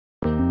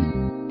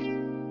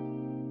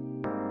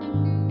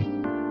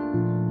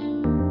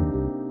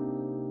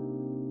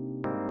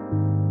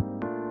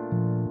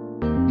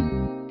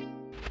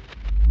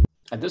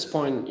at this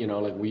point, you know,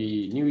 like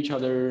we knew each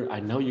other. I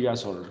know you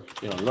guys are,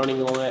 you know,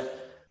 learning on it.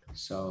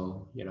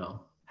 So, you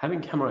know,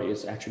 having camera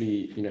is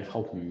actually, you know,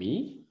 helping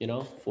me, you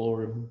know,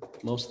 for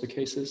most of the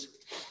cases.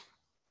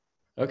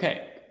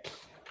 Okay.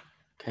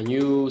 Can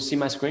you see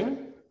my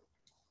screen?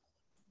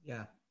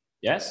 Yeah.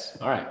 Yes.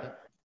 All right.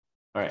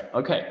 All right.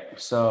 Okay.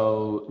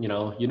 So, you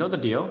know the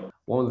deal.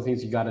 One of the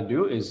things you got to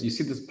do is you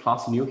see this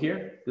plus new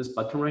here, this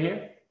button right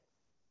here.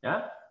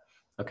 Yeah.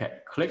 Okay.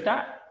 Click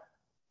that.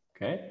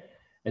 Okay.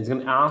 And it's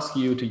going to ask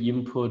you to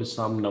input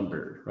some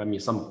number, right? I mean,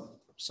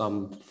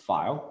 some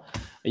file,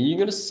 and you're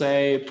going to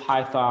say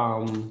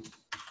Python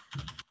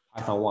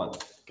 1.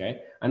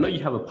 Okay. I know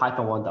you have a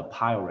Python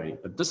 1.py already,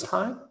 but this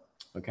time,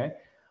 okay,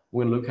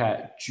 we're going to look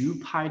at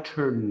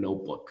Jupyter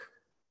Notebook.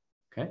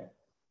 Okay.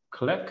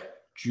 Click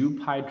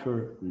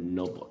Jupyter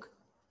Notebook.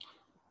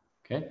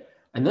 Okay.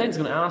 And then it's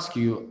going to ask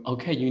you,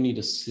 okay, you need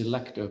to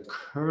select a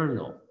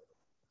kernel.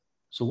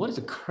 So what is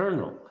a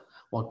kernel?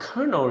 Well,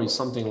 kernel is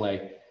something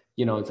like,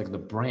 you know, it's like the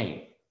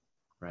brain,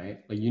 right?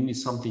 Like you need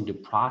something to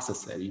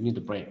process it. You need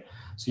the brain.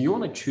 So you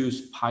want to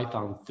choose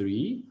Python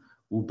 3,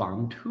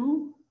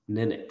 Ubuntu,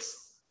 Linux.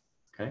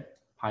 Okay.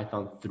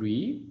 Python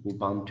 3,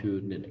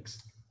 Ubuntu,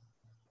 Linux.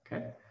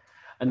 Okay.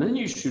 And then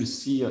you should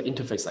see an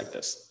interface like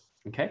this.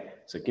 Okay.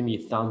 So give me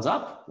a thumbs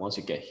up once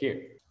you get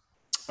here.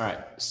 All right.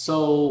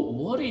 So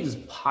what is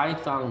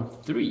Python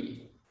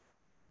 3?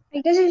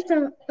 I guess it's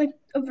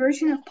a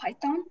version of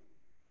Python.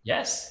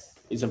 Yes,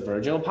 it's a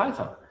version of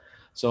Python.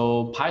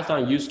 So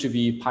Python used to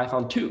be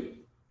Python 2,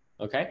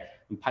 okay?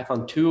 And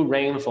Python 2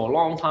 ran for a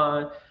long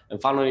time,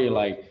 and finally,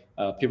 like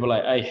people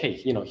are like,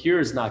 hey, you know, here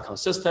is not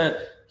consistent.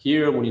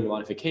 Here we need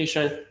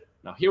modification.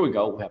 Now here we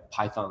go. We have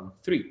Python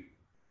 3,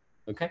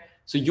 okay?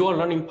 So you are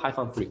learning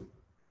Python 3.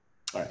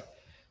 All right.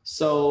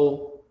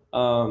 So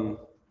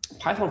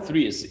Python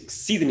 3 is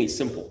exceedingly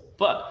simple,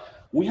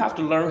 but we have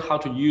to learn how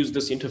to use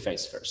this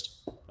interface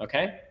first,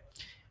 okay?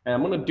 And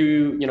I'm gonna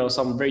do, you know,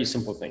 some very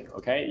simple thing,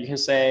 okay? You can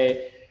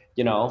say,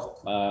 you know,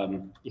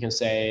 you can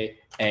say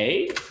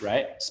A,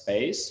 right,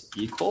 space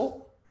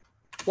equal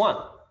 1,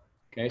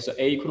 okay? So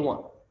A equal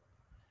 1,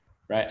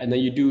 right? And then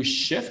you do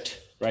shift,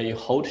 right? You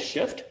hold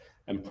shift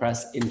and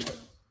press enter,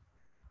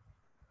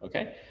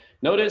 okay?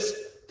 Notice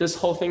this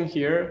whole thing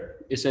here,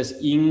 it says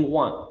in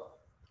 1,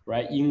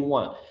 right? In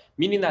 1,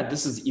 meaning that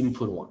this is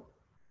input 1,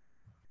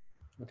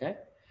 okay?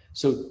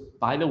 So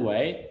by the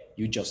way,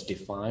 you just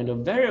defined a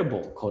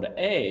variable called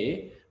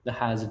A that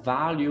has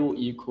value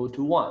equal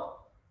to 1.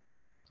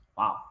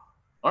 Wow.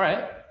 All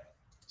right.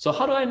 So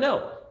how do I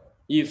know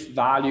if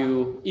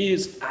value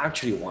is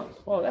actually 1?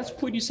 Well, that's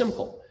pretty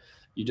simple.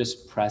 You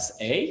just press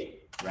A,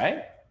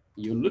 right?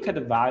 You look at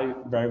the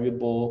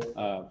variable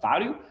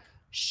value,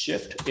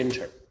 shift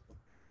enter.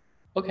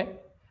 Okay.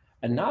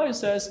 And now it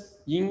says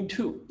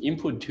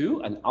input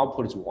 2 and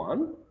output is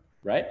 1,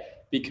 right?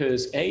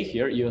 Because A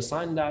here, you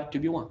assign that to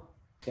be 1.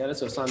 Okay,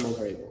 let's assign more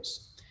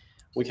variables.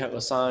 We can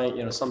assign,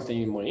 you know,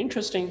 something more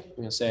interesting.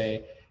 We can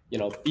say, you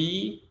know,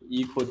 B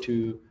equal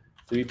to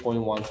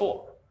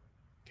 3.14.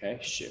 Okay,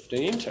 shift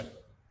and enter,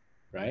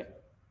 right?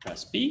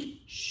 Press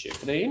B,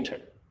 shift and enter.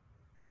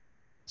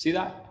 See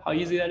that? How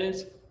easy that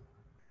is?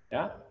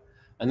 Yeah.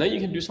 And then you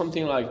can do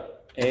something like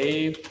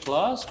A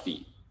plus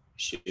B,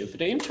 shift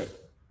and enter.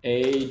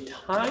 A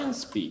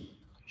times B,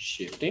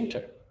 shift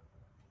enter.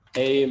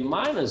 A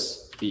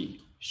minus B,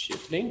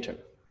 shift enter.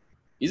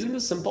 Isn't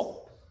this simple?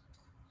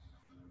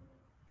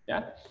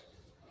 Yeah.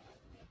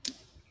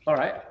 All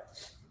right.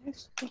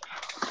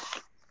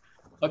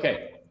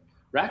 Okay.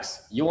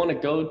 Rex, you want to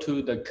go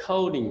to the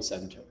coding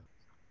center.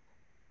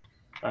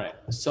 All right.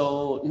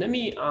 So let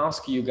me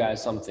ask you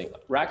guys something.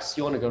 Rex,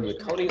 you want to go to the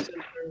coding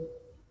center?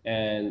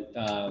 And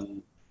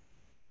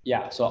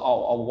yeah, so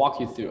I'll walk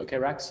you through. Okay,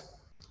 Rex?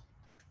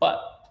 But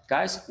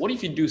guys, what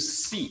if you do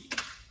C?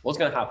 What's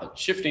going to happen?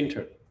 Shift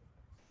enter.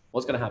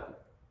 What's going to happen?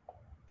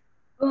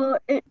 Well,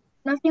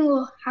 nothing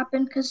will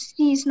happen because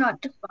C is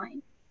not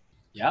defined.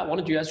 Yeah, why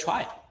don't you guys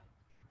try?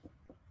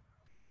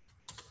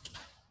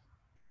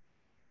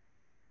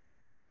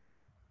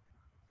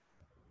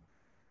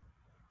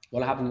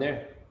 What happened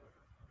there?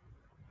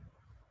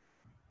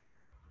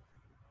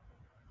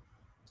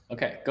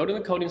 Okay, go to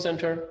the coding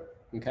center,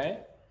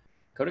 okay?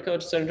 Go to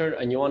coding center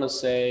and you want to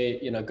say,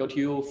 you know, go to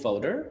your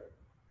folder,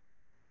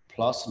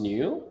 plus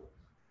new,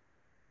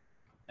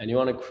 and you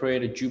want to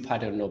create a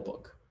Jupyter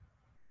notebook,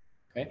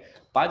 okay?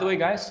 By the way,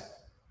 guys,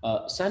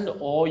 send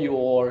all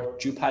your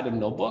Jupyter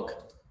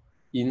notebook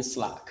in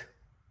Slack,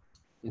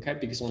 okay?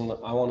 Because I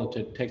wanted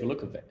to take a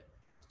look at it,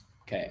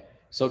 okay?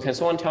 So can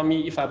someone tell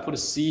me if I put a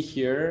C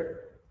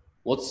here,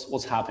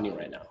 what's happening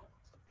right now?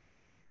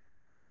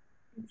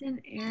 It's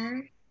an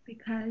error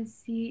because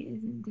C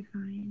isn't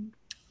defined.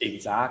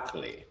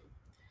 Exactly.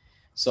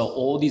 So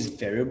all these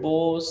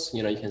variables,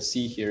 you know, you can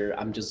see here,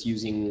 I'm just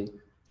using,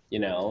 you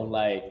know,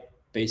 like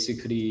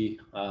basically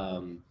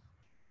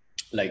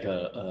like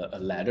a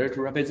letter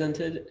to represent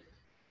it.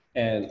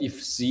 And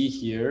if C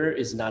here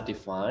is not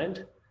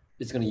defined,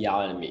 it's going to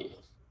yell at me,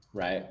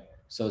 right?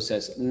 So it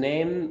says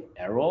name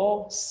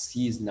error,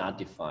 C is not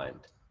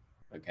defined,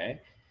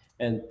 okay?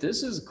 And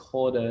this is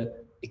called an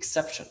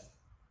exception,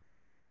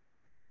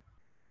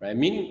 right?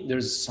 Meaning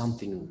there's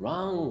something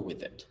wrong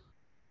with it.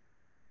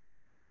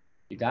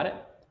 You got it?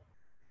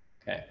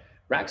 Okay.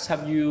 Rex,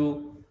 have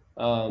you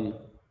got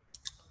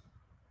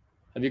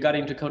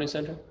into Coding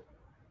Center?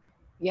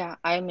 Yeah,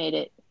 I made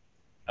it.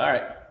 All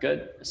right,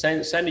 good.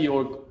 Send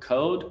your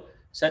code,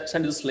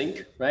 send this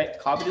link, right?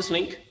 Copy this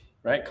link,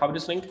 right? Copy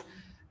this link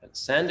and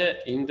send it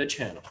in the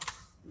channel,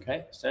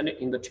 okay? Send it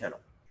in the channel.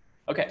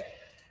 Okay,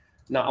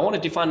 now I want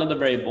to define another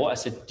variable. I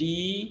said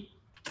D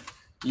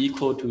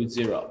equal to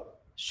 0,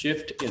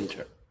 shift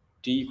enter,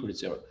 D equal to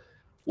 0.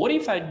 What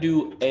if I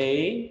do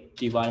A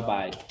divided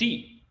by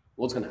D?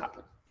 What's gonna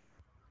happen?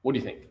 What do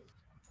you think?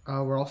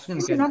 We're also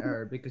going to get an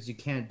error because you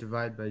can't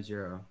divide by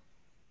 0.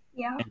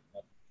 Yeah.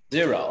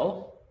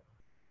 0,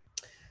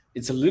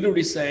 it's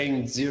literally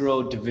saying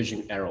 0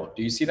 division error.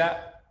 Do you see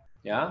that?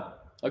 Yeah?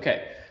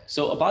 Okay,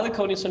 so about the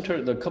Coding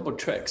Center, there are a couple of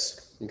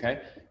tricks,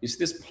 okay? You see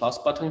this plus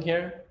button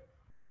here?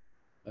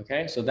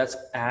 Okay, so that's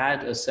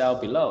add a cell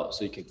below.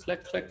 So you can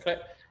click, click, click.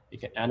 You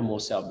can add more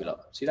cell below.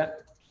 See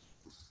that?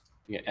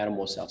 You can add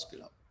more cells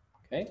below,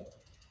 okay?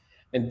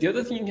 And the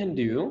other thing you can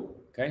do,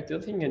 okay, the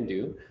other thing you can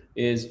do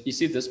is, you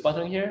see this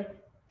button here?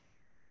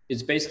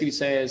 It basically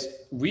says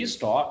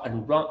restart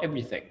and run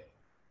everything,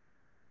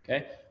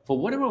 okay? For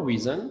whatever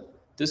reason,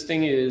 this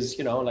thing is,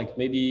 you know, like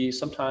maybe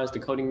sometimes the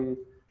Coding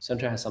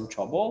Center has some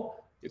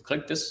trouble. You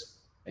click this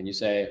and you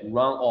say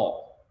run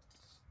all,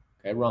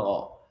 okay, run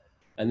all.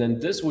 And then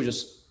this will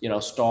just, you know,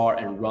 start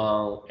and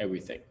run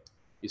everything.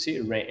 You see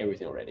it ran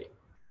everything already.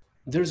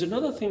 There's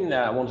another thing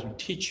that I wanted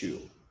to teach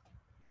you.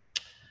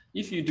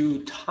 If you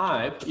do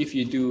type, if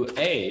you do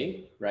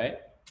A, right?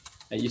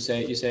 And you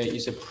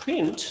say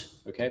print,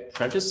 okay,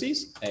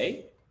 parentheses,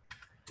 A,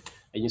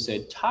 and you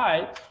say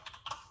type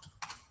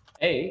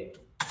A.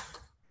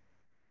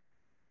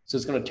 So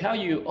it's going to tell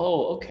you,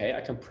 oh, okay, I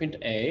can print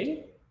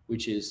A,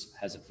 which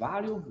has a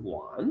value of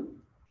 1.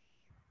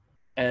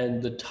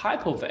 And the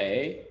type of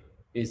A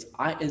is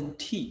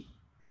int.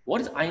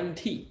 What is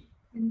int?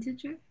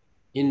 Integer?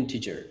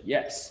 Integer,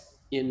 yes,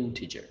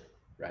 integer,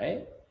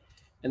 right?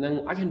 And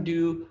then I can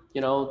do,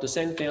 you know, the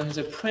same thing. I can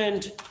say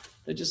print,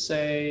 let's just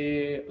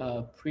say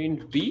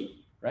print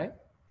B, right?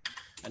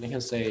 And I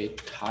can say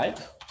type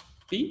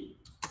B.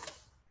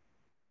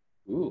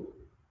 Ooh,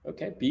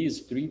 okay, B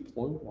is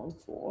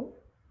 3.14,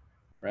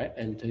 right?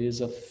 And it is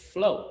a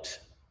float,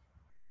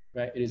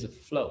 right? It is a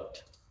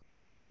float.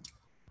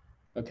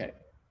 Okay,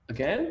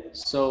 again,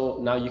 so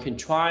now you can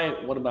try,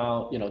 what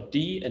about, you know,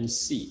 D and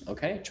C,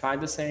 okay? Try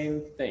the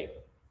same thing.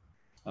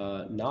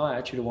 Now I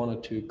actually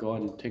wanted to go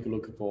and take a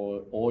look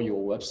for all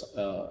your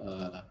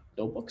website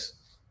notebooks.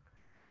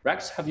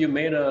 Rex, have you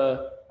made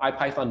a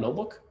IPython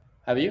notebook?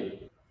 Have you?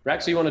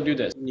 Rex, you want to do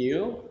this,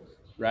 new,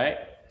 right?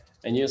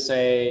 And you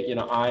say, you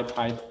know,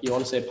 you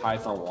want to say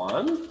Python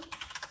 1,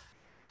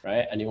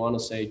 right? And you want to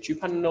say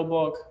Jupyter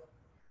notebook,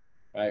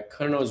 right?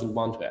 Kernel is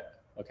Ubuntu,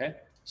 okay?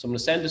 So I'm going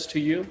to send this to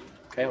you,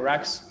 okay,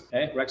 Rex?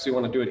 Okay, Rex, you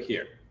want to do it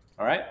here,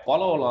 all right?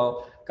 Follow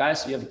along.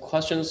 Guys, you have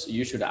questions,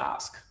 you should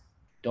ask.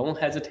 Don't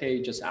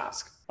hesitate, just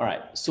ask. All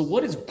right, so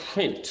what is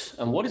print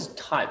and what is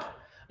type?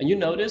 And you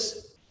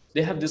notice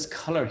they have this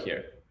color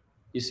here.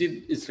 You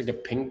see, it's like a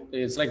pink,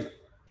 it's like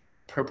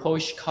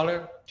purplish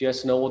color. Do you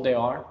guys know what they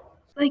are?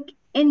 Like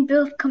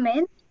inbuilt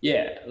command,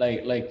 Yeah,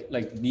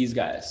 like these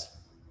guys.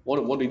 What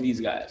are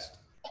these guys?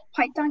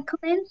 Python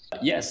commands.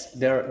 Yes,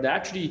 they're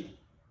actually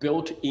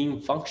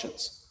built-in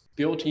functions,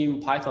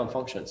 built-in Python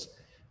functions.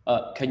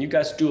 Can you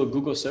guys do a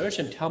Google search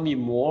and tell me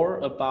more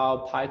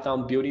about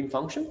Python built-in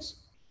functions?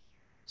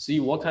 See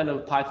what kind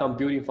of Python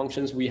built-in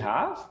functions we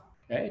have.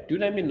 Okay, do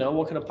let me know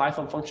what kind of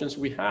Python functions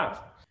we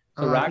have.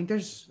 I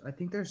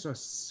think there's a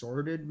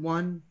sorted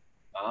one.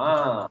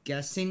 I'm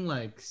guessing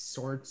like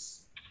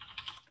sorts.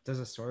 Does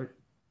a sort?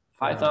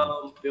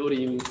 Python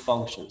built-in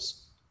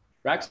functions.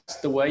 Rex,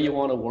 the way you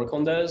want to work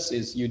on this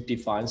is you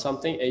define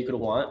something a equal to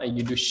 1 and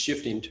you do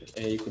shift enter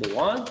a equal to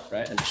 1,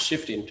 right? And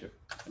shift enter.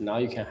 And now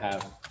you can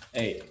have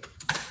a.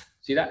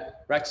 See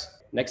that, Rex?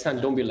 Next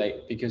time, don't be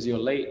late because you're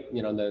late,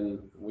 you know, then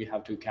we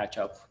have to catch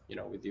up, you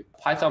know, with you.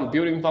 Python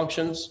built-in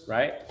functions,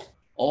 right?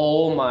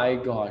 Oh my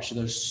gosh,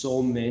 there's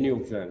so many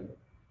of them.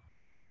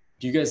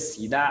 Do you guys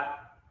see that?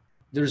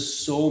 There's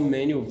so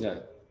many of them.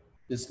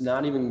 It's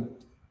not even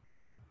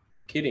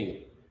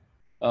kidding.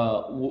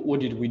 What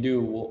did we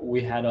do?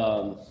 We had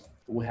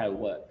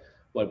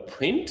what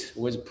print?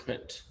 Where's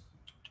print?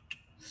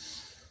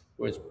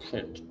 Where's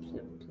print?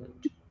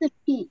 The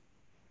P.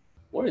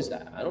 Where is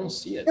that? I don't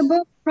see it. The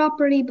bulk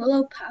property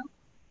below pow.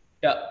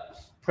 Yeah,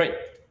 print.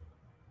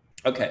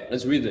 Okay,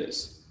 let's read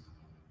this.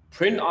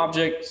 Print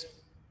object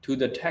to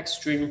the text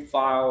string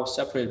file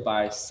separated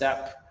by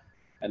sep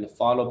and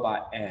followed by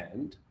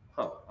and.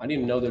 Huh, I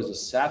didn't know there's a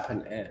sep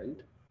and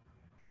and.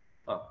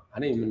 Huh, I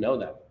didn't even know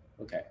that.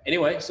 Okay,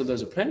 anyway, so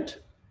there's a print.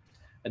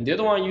 And the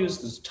other one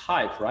uses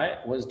type,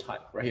 right? What is type?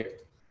 Right here.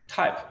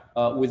 Type.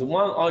 With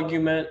one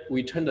argument,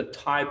 we turn the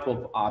type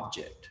of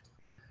object.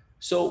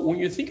 So when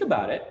you think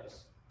about it,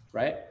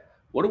 right?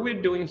 What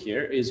we're doing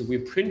here is we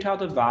print out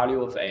the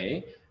value of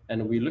A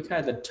and we look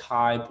at the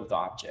type of the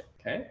object,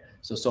 okay?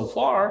 So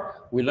far,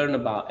 we learned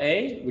about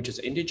A, which is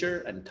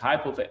integer, and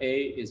type of A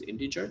is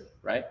integer,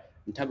 right?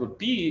 And type of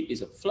B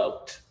is a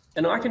float.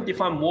 And I can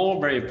define more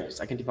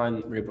variables. I can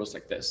define variables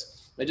like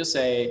this. Let's just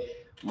say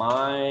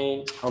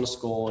my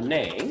underscore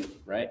name,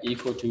 right,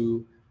 equal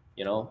to,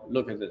 you know,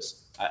 look at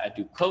this. I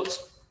do quotes,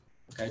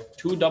 okay,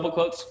 2 double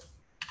quotes,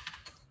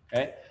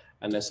 okay?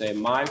 And let's say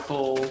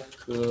Michael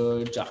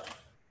Kuja,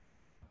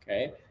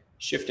 okay?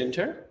 Shift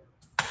enter,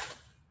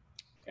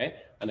 okay?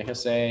 And I can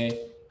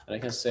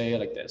say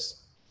like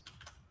this.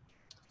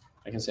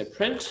 I can say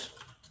print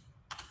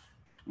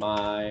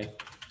my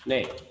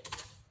name,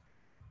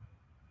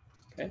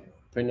 okay?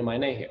 Print my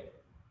name here,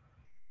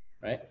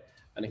 right?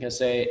 And I can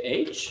say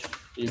age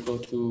equal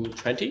to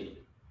 20.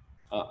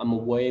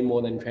 I'm way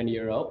more than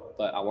 20-year-old,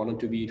 but I want it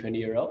to be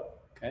 20-year-old,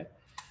 okay?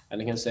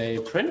 And I can say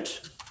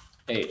print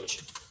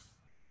age.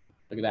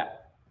 Look at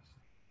that,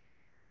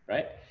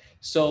 right?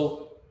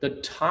 So the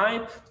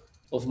type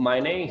of my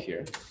name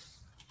here,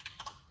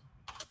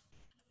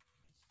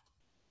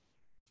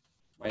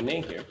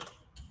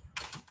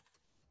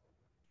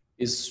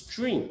 is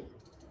string.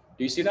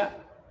 Do you see that?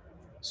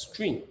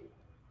 String,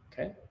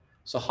 okay?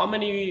 So how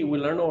many we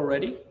learned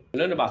already? We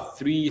learned about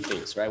 3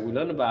 things, right? We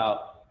learned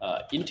about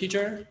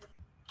integer,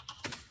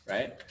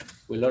 right?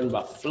 We learned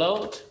about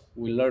float.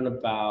 We learned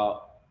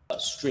about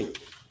string,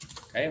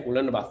 okay? We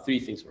learned about 3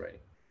 things already.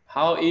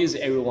 How is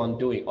everyone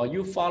doing? Are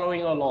you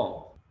following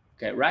along?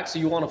 Okay, Rex,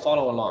 you want to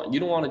follow along. You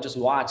don't want to just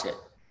watch it.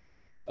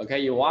 Okay,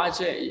 you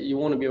watch it, you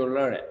want to be able to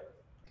learn it.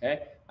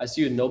 Okay, I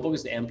see your notebook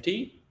is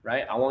empty,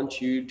 right? I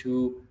want you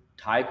to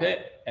type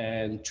it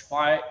and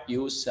try it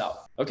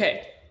yourself.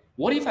 Okay,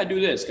 what if I do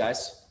this,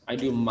 guys? I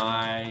do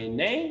my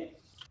name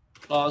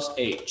plus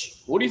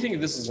age. What do you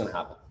think this is going to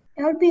happen?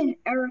 That would be an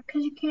error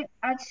because you can't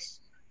add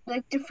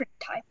like different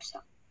types.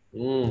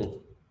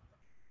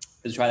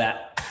 Let's try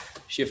that.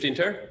 Shift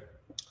enter.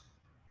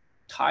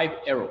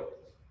 Type error.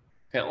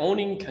 Can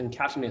only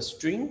concatenate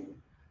string,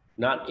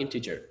 not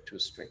integer to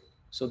string.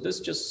 So this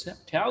just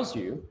tells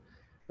you,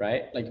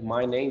 right? Like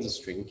my name is a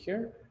string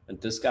here,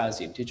 and this guy is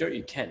integer.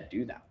 You can't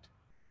do that,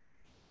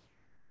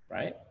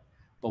 right?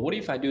 But what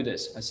if I do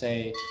this? I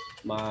say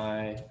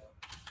my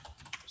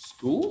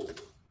school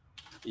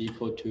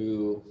equal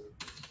to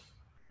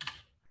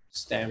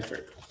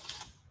Stanford.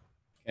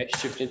 Okay,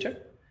 shift enter.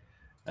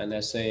 And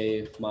I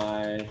say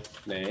my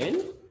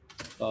name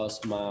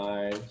plus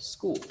my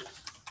school.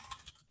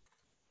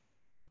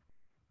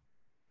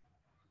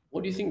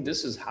 What do you think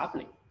this is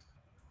happening?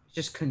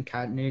 Just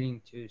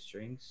concatenating 2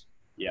 strings.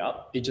 Yeah,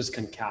 it's just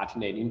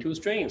concatenating 2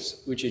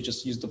 strings, which is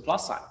just use the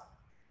plus sign.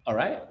 All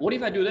right, what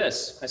if I do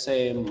this? I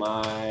say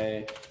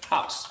my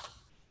house.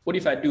 What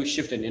if I do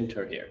shift and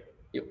enter here?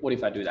 What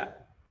if I do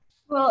that?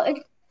 Well,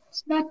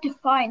 it's not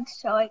defined,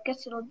 so I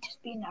guess it'll just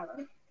be an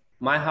error.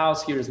 My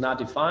house here is not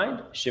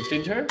defined. Shift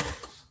enter.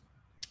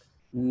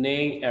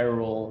 Name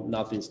arrow,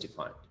 nothing's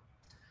defined.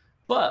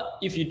 But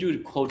if you do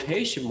the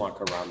quotation mark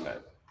around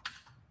that,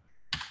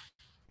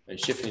 and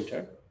shift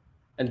enter,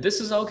 and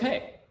this is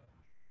okay.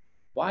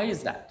 Why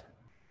is that?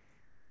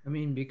 I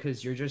mean,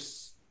 because you're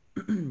just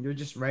you're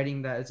just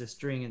writing that as a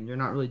string and you're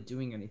not really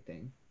doing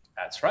anything.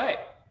 That's right.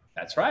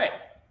 That's right.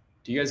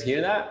 Do you guys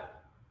hear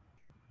that?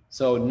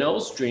 So no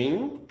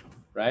string,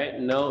 right?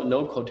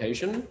 No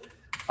quotation.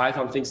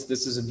 Python thinks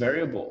this is a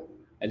variable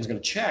and it's going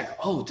to check.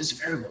 Oh, this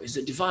variable, is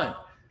it defined?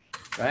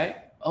 Right?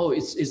 Oh,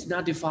 it's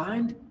not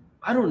defined.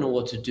 I don't know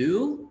what to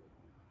do.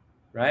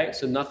 Right?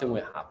 So nothing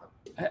will happen.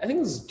 I think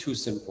this is too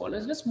simple.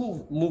 Let's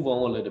move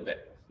on a little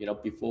bit, you know,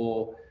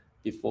 before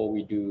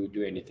we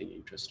do anything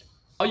interesting.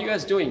 How are you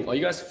guys doing? Are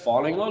you guys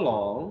following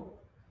along,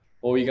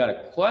 or you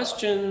got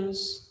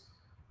questions,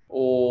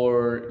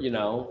 or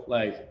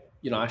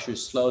I should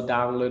slow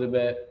down a little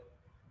bit?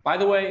 By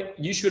the way,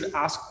 you should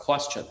ask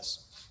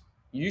questions.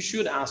 You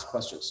should ask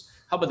questions.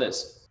 How about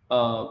this?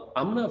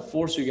 I'm gonna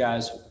force you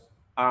guys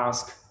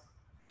ask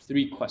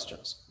 3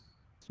 questions.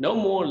 No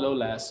more, no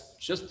less,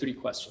 just 3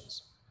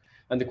 questions.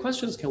 And the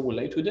questions can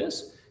relate to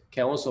this,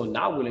 can also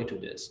not relate to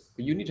this,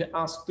 but you need to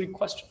ask 3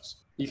 questions.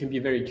 You can be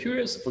very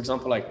curious, for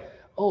example, like,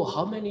 oh,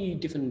 how many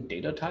different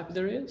data types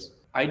there is?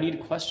 I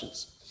need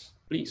questions.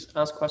 Please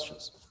ask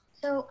questions.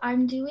 So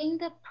I'm doing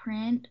the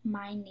print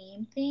my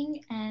name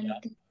thing, and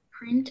the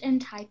print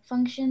and type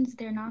functions,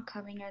 they're not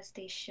coming as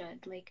they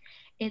should. Like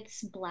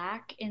it's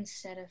black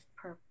instead of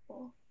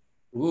purple.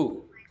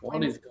 Ooh,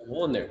 what is going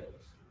on there?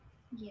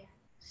 Yeah.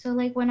 So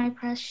like when I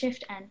press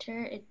shift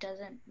enter, it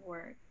doesn't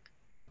work.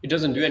 It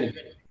doesn't do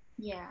anything.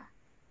 Yeah.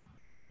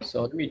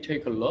 So let me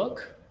take a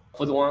look.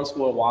 For the ones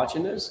who are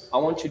watching this, I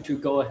want you to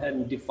go ahead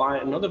and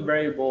define another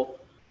variable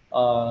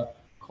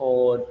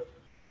called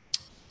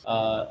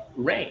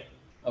rain,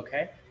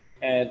 okay?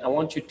 And I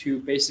want you to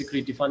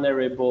basically define that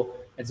variable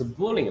as a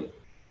Boolean.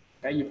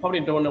 Okay? You probably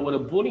don't know what a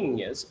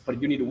Boolean is,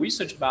 but you need to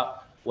research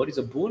about what is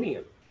a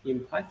Boolean in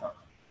Python.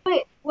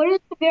 Wait, what is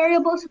the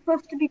variable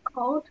supposed to be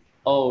called?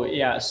 Oh,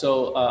 yeah.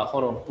 So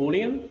hold on.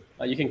 Boolean,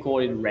 you can call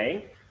it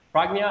rain.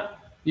 Pragnya,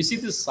 you see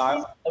this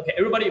side? Okay,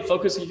 everybody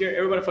focus here.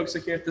 Everybody focus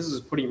here. This is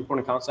a pretty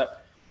important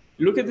concept.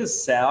 look at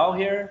this cell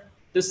here.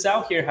 This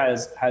cell here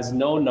has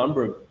no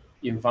number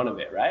in front of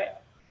it, right?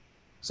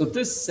 So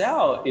this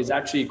cell is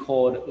actually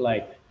called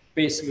like,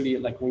 basically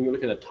like when you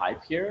look at the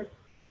type here,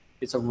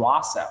 it's a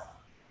raw cell,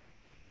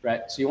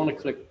 right? So you want to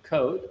click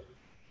code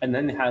and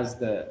then it has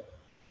the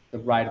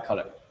right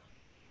color.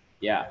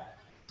 Yeah.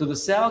 So the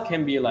cell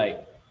can be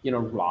like,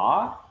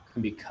 raw,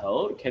 can be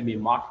code, can be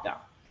markdown.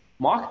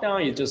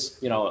 Markdown is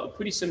just, a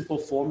pretty simple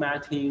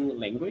formatting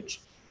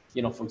language.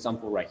 For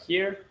example, right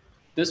here,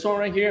 this one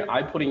right here,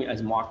 I put in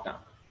as markdown,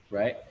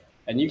 right?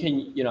 And you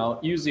can,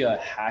 use a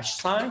hash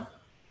sign,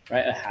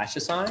 right? A hash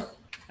sign,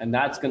 and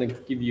that's going to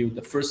give you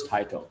the first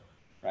title,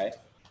 right?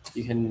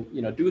 You can,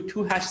 do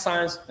 2 hash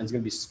signs and it's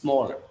going to be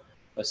smaller.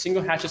 A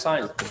single hash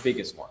sign is the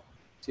biggest one.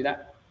 See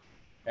that?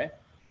 Okay.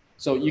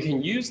 So you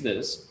can use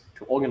this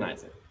to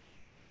organize it.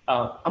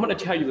 I'm going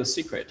to tell you the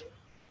secret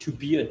to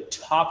be a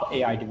top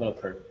AI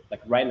developer,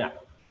 like right now.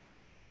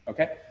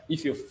 Okay.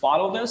 If you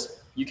follow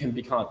this, you can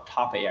become a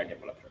top AI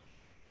developer.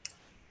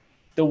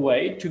 The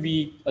way to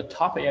be a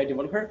top AI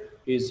developer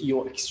is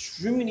you're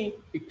extremely,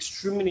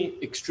 extremely,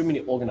 extremely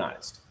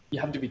organized. You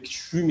have to be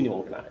extremely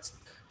organized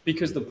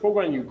because the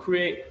program you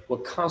create will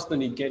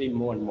constantly getting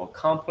more and more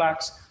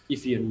complex.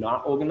 If you're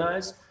not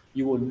organized,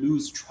 you will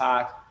lose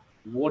track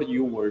what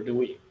you were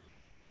doing,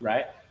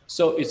 right?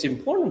 So it's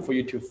important for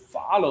you to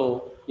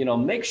follow,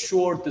 make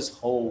sure this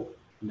whole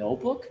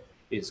notebook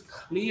is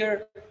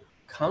clear,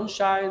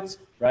 concise,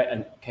 right?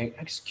 And can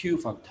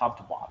execute from top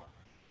to bottom,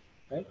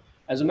 right?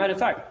 As a matter of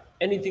fact,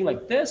 anything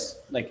like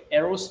this, like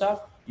arrow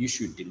stuff, you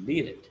should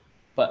delete it.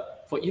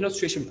 But for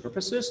illustration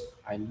purposes,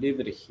 I leave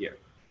it here.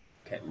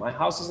 Okay, my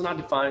house is not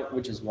defined,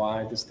 which is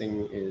why this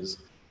thing is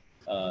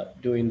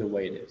doing the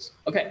way it is.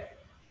 Okay,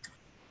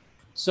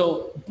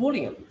 so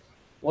Boolean,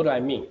 what do I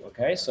mean?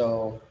 Okay,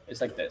 so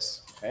it's like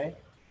this, okay?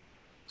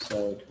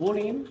 So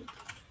Boolean,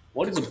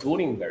 what is a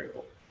Boolean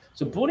variable?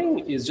 So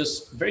Boolean is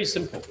just very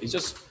simple. It's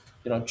just,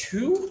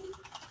 true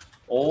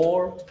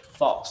or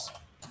false.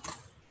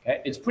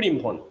 Okay, it's pretty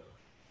important,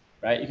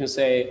 right? You can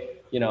say,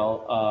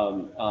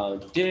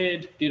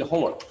 did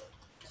homework,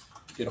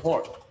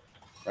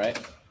 right?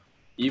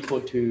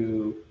 Equal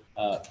to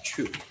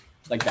true,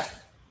 like that.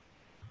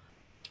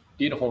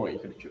 Did homework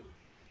equal to true.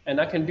 And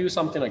I can do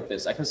something like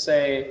this. I can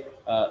say,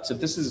 so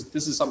this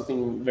is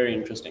something very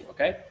interesting,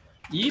 okay?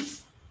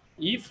 If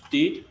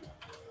did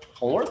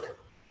homework,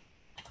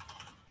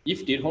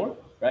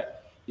 right?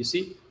 You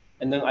see?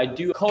 And then I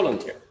do a colon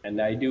here,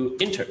 and I do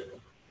enter.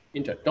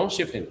 Don't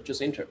shift in,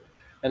 just enter.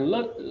 And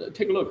look,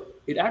 take a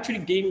look. It actually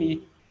gave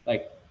me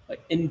like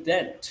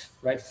indent,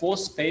 right? 4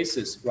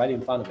 spaces right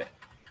in front of it.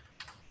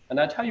 And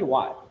I'll tell you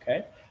why,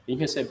 okay? You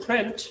can say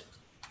print,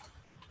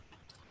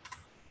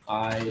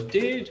 I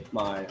did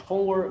my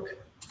homework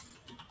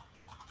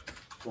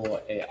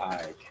for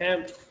AI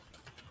camp,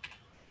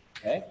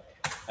 okay?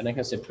 And I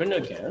can say print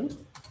again.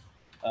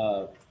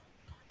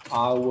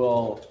 I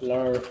will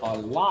learn a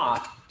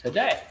lot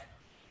today,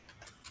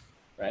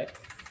 right?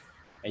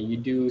 And you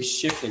do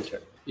shift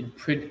enter.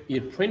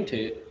 It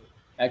printed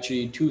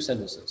actually 2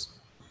 sentences.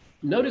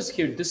 Notice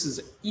here, this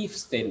is if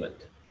statement,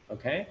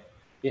 okay?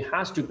 It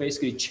has to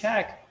basically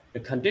check the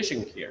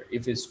condition here,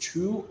 if it's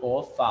true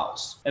or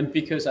false. And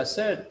because I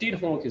said did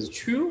homework is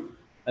true,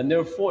 and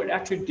therefore it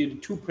actually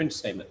did 2 print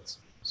statements.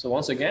 So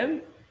once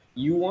again,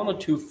 you wanted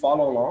to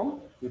follow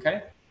along,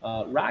 okay?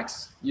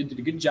 Rax, you did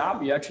a good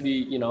job. You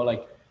actually,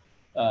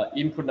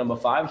 input number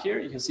 5 here,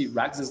 you can see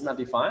Rax is not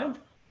defined.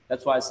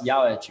 That's why it's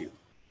yell at you,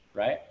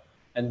 right?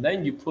 And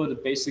then you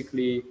put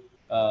basically,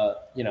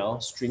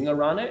 string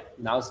around it.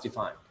 Now it's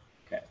defined.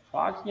 Okay,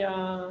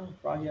 Pragya,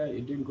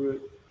 you're doing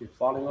good. You're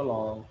following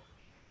along.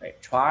 Right,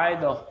 try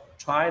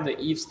the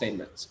if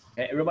statements.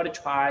 Okay, everybody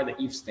try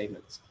the if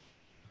statements.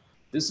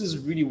 This is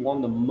really one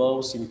of the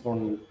most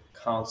important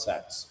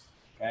concepts.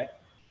 Okay,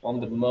 one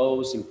of the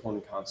most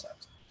important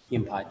concepts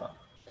in Python.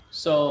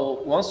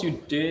 So once you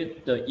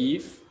did the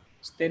if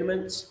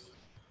statements,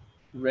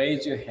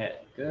 raise your hand.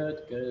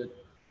 Good.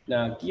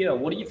 Now, Gia,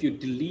 what if you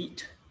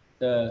delete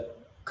the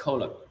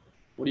colon?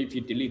 What if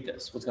you delete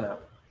this? What's gonna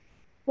happen?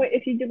 Wait,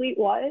 if you delete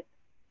what?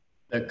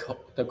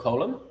 The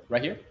colon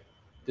right here,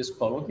 this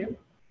colon here.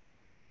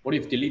 What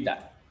if you delete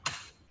that?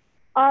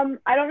 I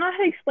don't know how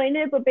to explain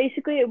it, but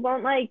basically it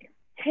won't like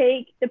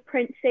take the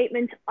print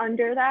statements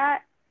under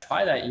that.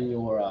 Try that in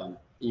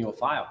your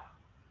file.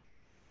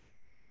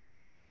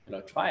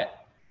 Try it.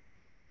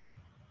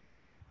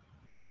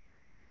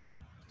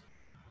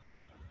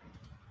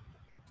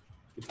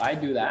 If I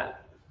do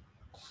that,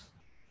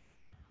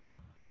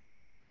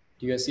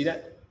 do you guys see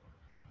that?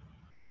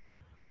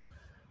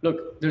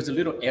 Look, there's a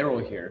little arrow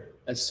here.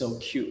 That's so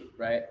cute,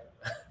 right?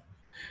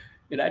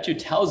 It actually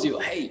tells you,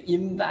 hey,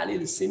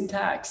 invalid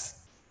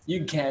syntax.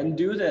 You can't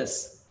do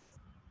this.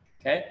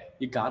 Okay,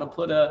 you gotta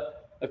put a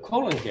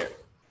colon here,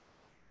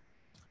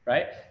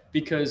 right?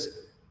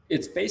 Because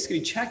it's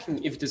basically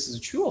checking if this is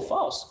true or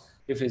false.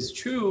 If it's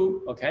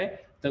true, okay,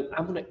 then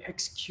I'm gonna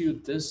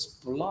execute this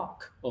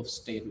block of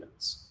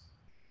statements.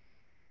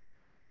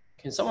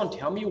 Can someone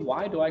tell me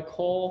why do I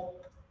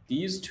call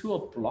these 2 a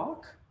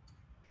block?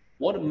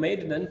 What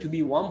made them to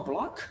be one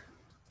block?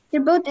 They're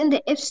both in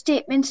the if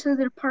statement, so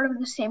they're part of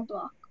the same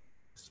block.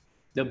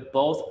 They're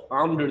both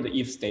under the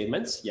if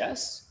statements,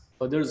 yes,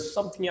 but there's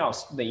something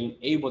else that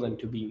enable them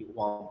to be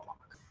one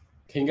block.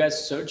 Can you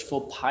guys search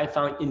for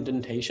Python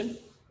indentation?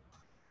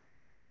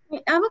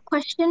 Wait, I have a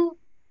question.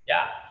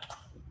 Yeah.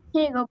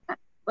 Can you go back?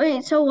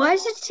 Wait, so why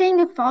is it saying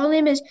the file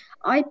name is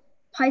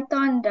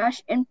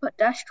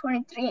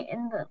ipython-input-23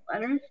 in the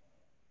letters?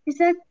 Is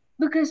that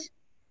because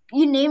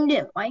you named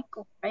it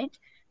Michael, right?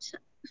 So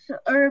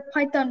or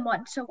Python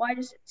 1, so why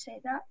does it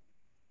say that?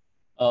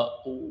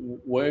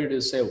 Where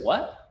does it say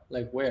what?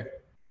 Like where?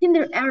 In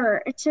their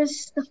error, it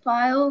says the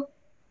file.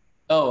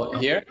 Oh,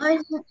 here? Why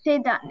does it say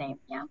that name?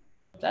 Yeah.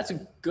 That's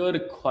a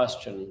good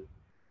question.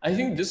 I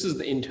think this is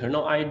the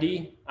internal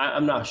ID.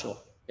 I'm not sure.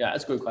 Yeah,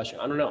 that's a good question.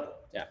 I don't know.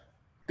 Yeah.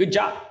 Good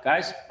job,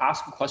 guys.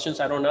 Ask questions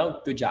I don't know.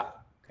 Good job.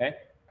 Okay.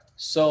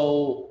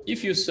 So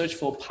if you search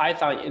for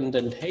Python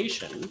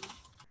indentation,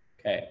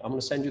 okay, I'm going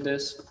to send you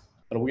this,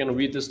 but we're going to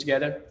read this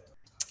together.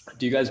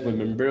 Do you guys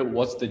remember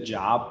what's the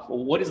job?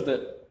 What is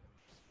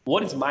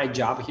my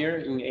job here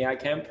in AI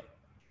Camp? To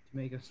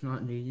make us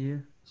not need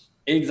you.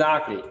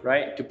 Exactly,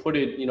 right? To put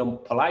it,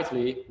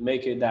 politely,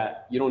 make it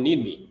that you don't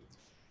need me.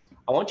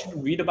 I want you to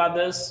read about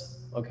this,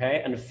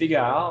 okay, and figure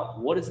out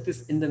what is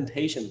this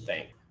indentation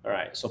thing. All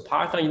right, so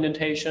Python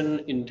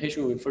indentation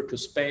refer to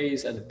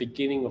space at the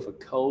beginning of a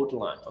code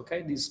line,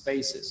 okay, these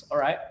spaces, all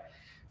right.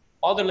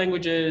 Other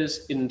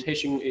languages,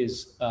 indentation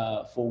is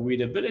for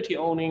readability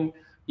only.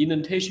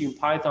 Indentation in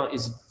Python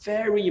is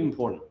very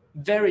important,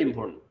 very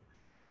important.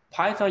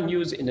 Python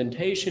uses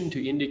indentation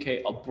to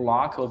indicate a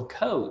block of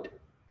code,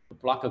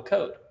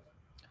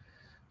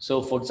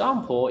 So for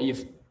example,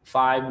 if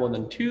 5 more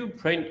than 2,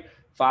 print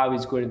 5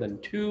 is greater than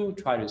 2,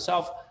 try to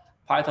solve.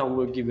 Python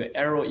will give you an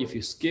error if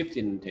you skip the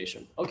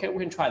indentation. Okay, we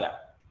can try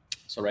that.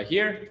 So right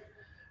here,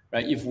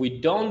 right, if we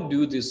don't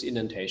do this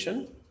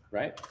indentation,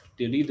 right,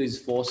 delete these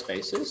 4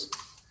 spaces,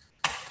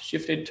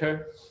 shift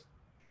enter,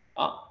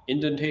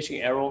 indentation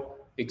error,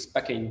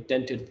 expect an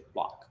indented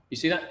block. You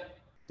see that?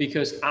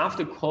 Because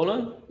after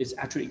colon, it's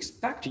actually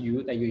expect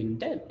you that you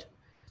indent.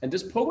 And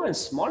this program is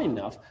smart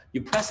enough,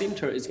 you press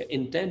enter, it's gonna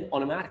indent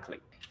automatically.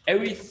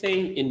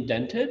 Everything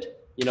indented,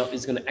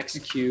 is gonna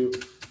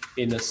execute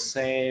in the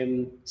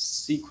same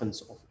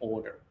sequence of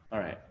order. All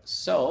right,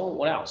 so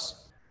what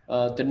else?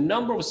 The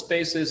number of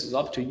spaces is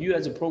up to you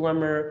as a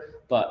programmer,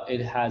 but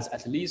it has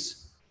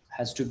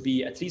to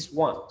be at least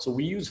 1. So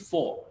we use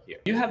 4 here.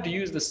 You have to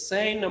use the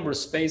same number of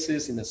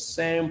spaces in the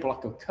same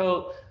block of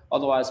code.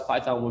 Otherwise,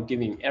 Python will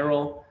give you an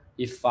error.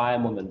 If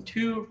 5 more than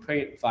 2,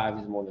 print 5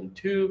 is more than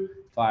 2,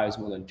 5 is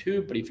more than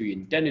 2. But if you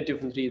indent it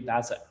differently,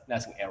 that's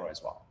an error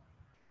as well.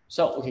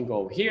 So we can go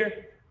over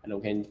here and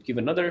we can give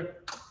another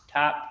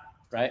tab,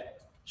 right?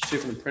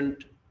 Shift and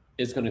print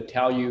is going to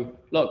tell you,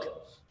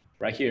 look,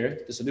 right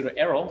here, there's a little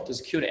arrow, this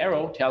cute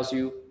arrow tells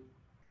you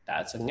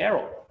that's an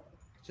error.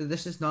 So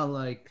this is not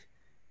like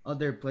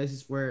other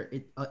places where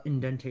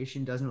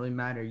indentation doesn't really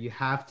matter. You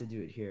have to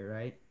do it here,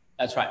 right?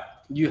 That's right.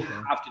 You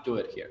have to do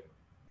it here.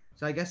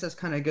 So I guess that's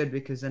kind of good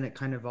because then it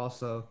kind of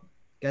also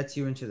gets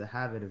you into the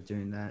habit of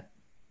doing that.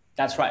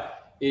 That's right.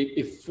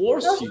 It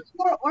forces you. It's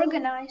more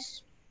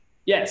organized.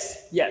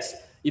 Yes.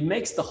 It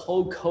makes the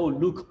whole code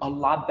look a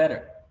lot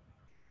better,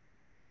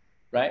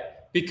 right?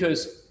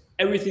 Because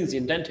everything's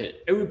indented.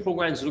 Every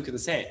program is looking the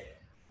same.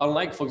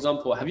 Unlike, for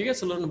example, have you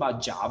guys learned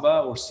about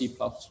Java or C++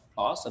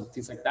 and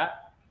things like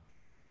that?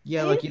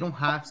 Yeah, like you don't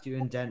have to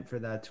indent for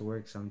that to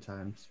work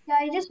sometimes.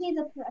 Yeah, you just need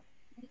the.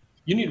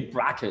 You need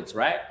brackets,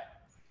 right?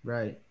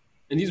 Right.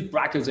 And these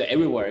brackets are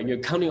everywhere. And you're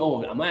counting,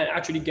 am I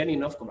actually getting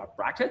enough for my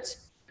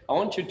brackets? I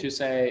want you to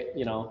say,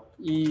 I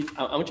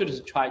want you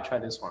to try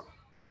this one.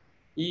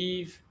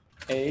 If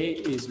A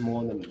is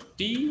more than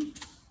B,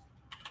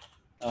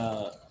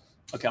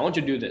 okay, I want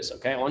you to do this,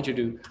 okay? I want you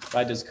to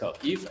write this code.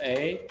 If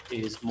A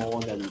is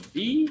more than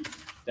B,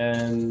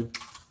 then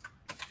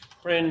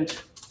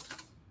print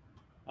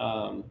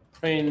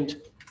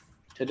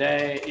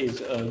today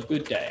is a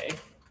good day,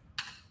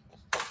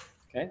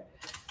 okay?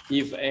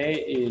 If A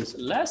is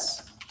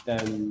less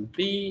than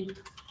B,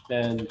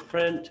 then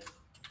print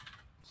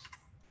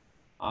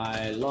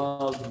I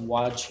love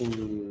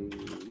watching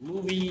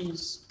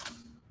movies.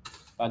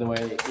 By the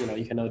way,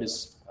 you can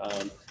notice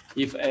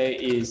if A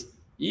is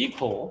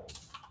equal to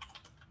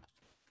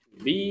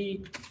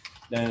B,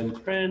 then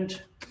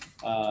print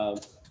I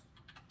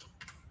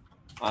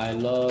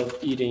love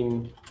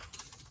eating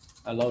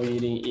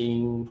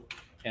in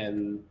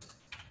and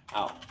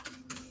out.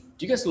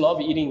 Do you guys love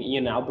eating in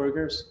and out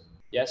burgers?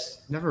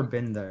 Yes? Never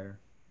been there.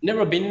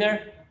 Never been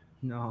there?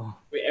 No.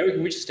 Wait,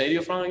 Eric, which state are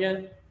you from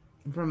again?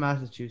 I'm from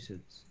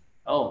Massachusetts.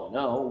 Oh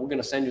no, we're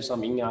gonna send you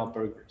some in and out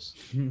burgers.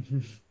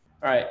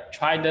 All right,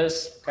 try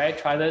this, okay?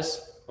 Try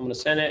this. I'm gonna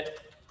send it.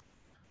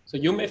 So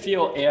you may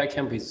feel AI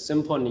Camp is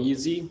simple and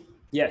easy.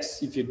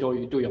 Yes, if you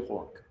do your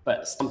homework,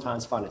 but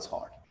sometimes find it's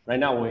hard. Right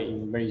now, we're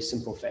in a very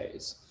simple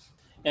phase.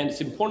 And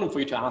it's important for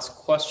you to ask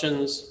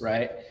questions,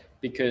 right?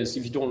 Because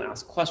if you don't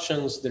ask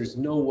questions, there's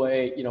no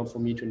way, for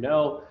me to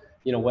know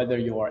whether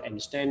you are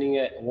understanding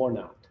it or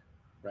not,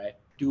 right?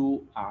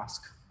 Do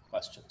ask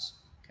questions,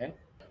 okay?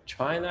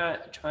 Try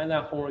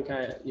that homework,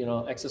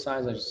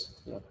 exercise I just,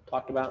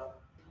 talked about.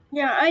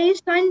 Yeah, I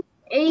assigned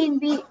A and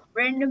B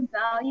random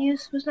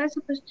values. Was I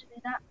supposed to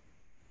do that?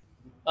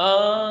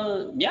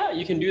 Yeah,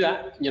 you can do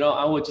that.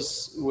 I would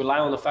just rely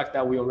on the fact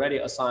that we already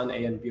assigned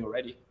A and B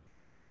already.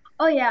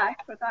 Oh yeah,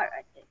 I forgot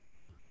I did.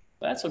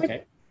 But that's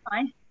okay.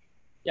 Fine.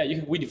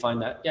 Yeah, we define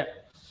that. Yeah.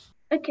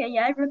 Okay,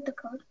 yeah, I wrote the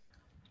code.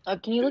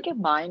 Can you look at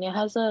mine? It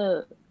has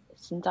a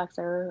syntax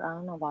error. I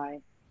don't know why.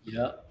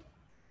 Yeah.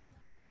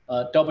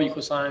 Double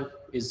equal sign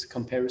is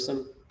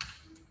comparison.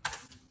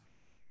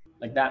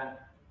 Like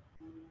that.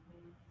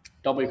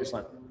 Double equal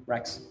sign,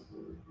 Rex.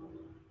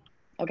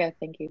 Okay,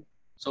 thank you.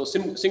 So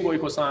single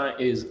equal sign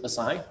is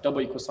assign.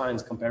 Double equal sign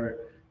is compare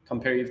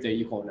if they're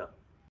equal or not.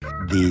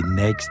 The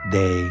next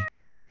day.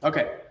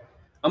 Okay,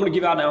 I'm gonna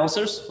give out the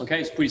answers. Okay,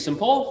 it's pretty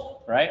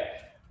simple, right?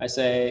 I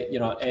say,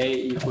 A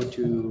equal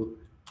to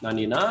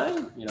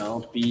 99,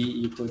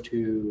 B equal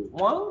to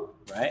 1,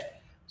 right?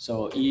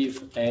 So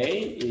if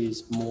A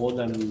is more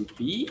than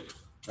B,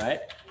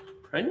 right?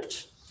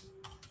 Print,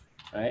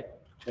 right?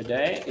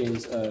 Today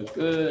is a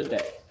good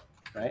day,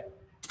 right?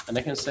 And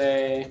I can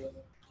say,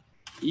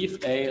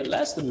 if A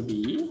less than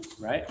B,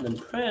 right? Then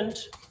print,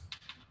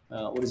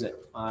 what is it?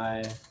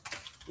 I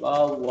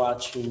love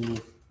watching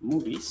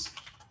movies.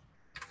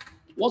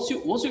 What's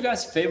your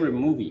guys' favorite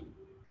movie?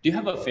 Do you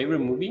have a favorite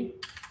movie?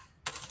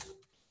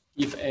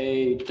 If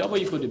A double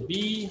equal to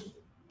B,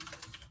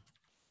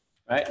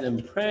 right?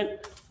 Then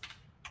print,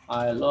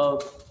 I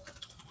love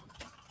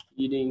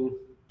eating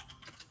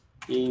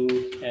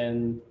in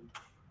and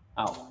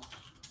out.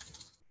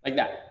 Like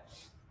that.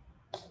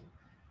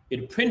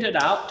 It printed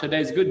out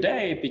today's a good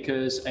day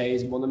because A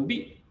is more than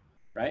B,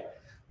 right?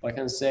 Or I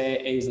can say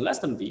A is less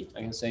than B.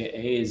 I can say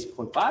A is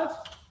 0.5.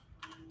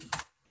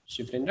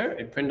 Shift enter.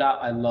 It print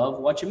out I love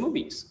watching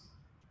movies,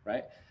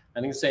 right?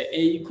 And I can say A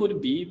equal to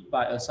B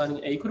by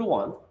assigning A equal to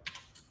 1.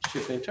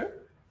 Shift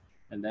enter.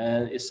 And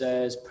then it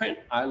says print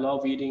I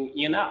love eating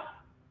in and out.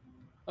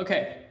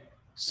 Okay.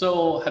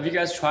 So have you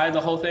guys tried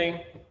the whole thing?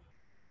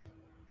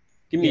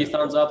 Give me a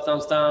thumbs up,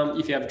 thumbs down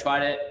if you have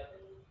tried it.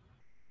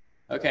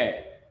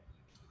 Okay.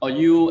 Are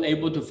you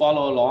able to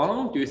follow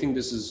along? Do you think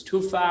this is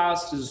too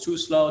fast? This is too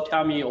slow?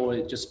 Tell me, or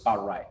it's just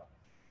about right.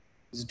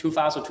 Is it too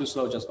fast or too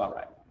slow? Just about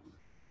right.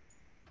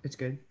 It's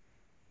good.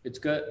 It's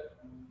good.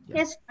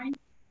 Yes, fine.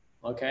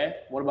 Okay.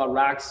 What about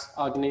Rax,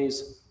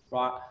 Agnes,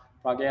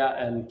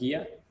 Pragya, and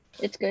Gia?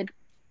 It's good.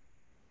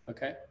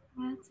 Okay.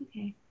 That's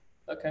okay.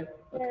 Okay.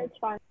 Yeah, it's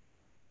fine.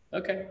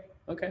 Okay.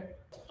 Okay.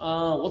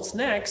 What's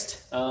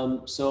next?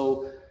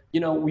 So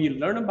we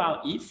learn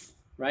about if,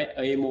 right?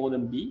 A more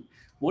than B.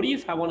 What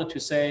if I wanted to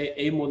say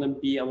A more than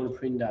B? I want to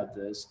print out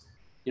this.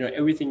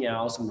 Everything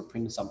else, I'm going to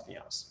print something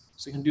else.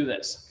 So you can do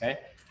this. Okay.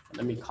 And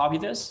let me copy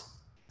this,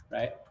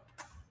 right?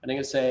 And I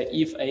can say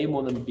if A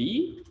more than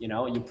B,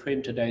 you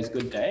print today's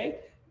good day.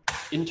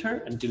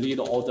 Enter and delete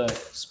all the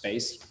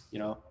space,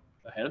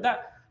 ahead of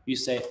that. You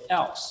say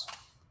else,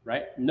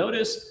 right?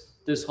 Notice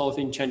this whole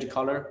thing change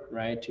color,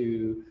 right,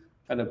 to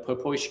kind of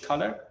purplish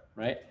color,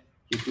 right?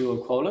 You do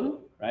a colon,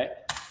 right?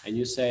 And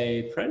you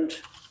say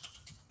print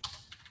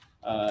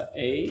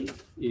A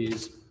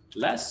is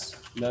less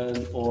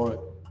than or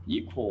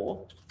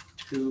equal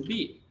to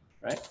B,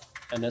 right?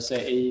 And let's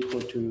say A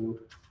equal to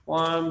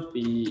 1,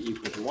 B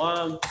equal to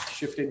 1,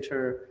 shift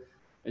enter.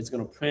 It's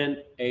going to print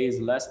A is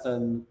less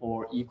than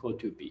or equal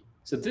to B.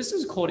 So this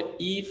is called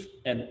if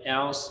and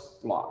else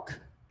block,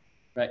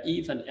 right?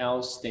 If and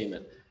else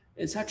statement.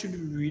 It's actually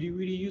really,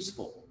 really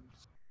useful.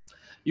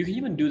 You can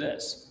even do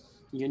this.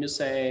 You can just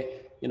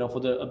say, for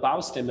the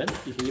about statement,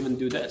 you can even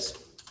do this.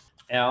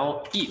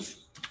 If,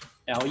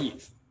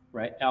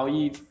 right?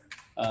 If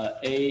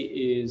A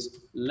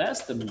is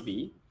less than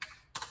B,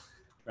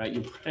 right?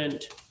 You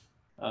print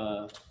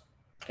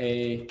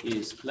A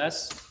is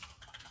less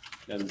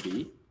than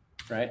B,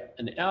 right?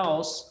 And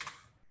else,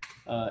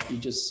 you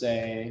just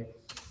say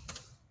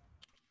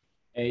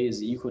A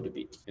is equal to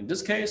B. In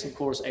this case, of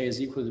course, A is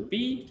equal to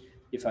B.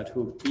 If I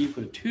put B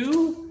equal to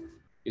 2,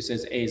 it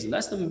says A is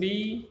less than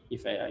B.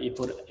 If I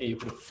put A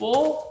equal to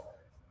 4,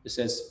 it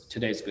says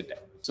today's good day.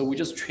 So we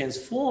just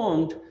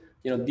transformed,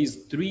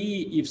 these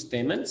 3 if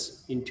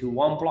statements into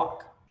one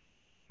block,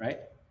 right?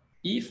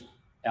 If,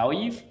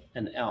 elif,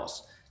 and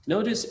else.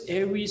 Notice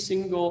every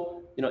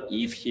single,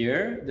 if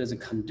here, there's a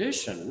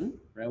condition,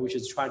 right? Which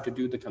is trying to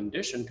do the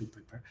condition to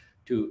prepare,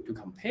 to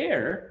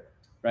compare,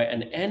 right?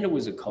 And end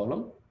with a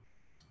column,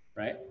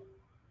 right?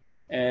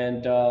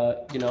 And,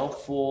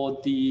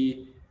 for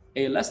the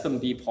A less than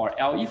B part,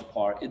 elif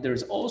part,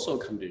 there's also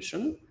a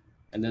condition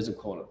and there's a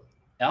column.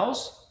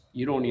 Else,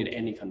 you don't need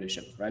any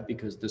condition, right?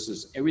 Because this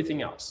is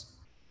everything else,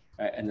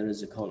 right? And there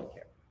is a column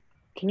here.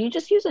 Can you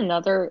just use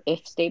another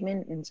if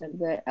statement instead of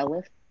the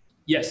elif?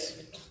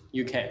 Yes,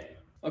 you can.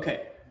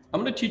 Okay,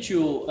 I'm going to teach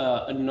you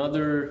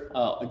another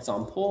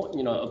example,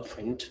 a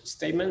print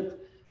statement,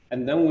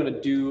 and then we're going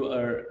to do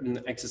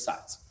an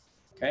exercise.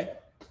 Okay,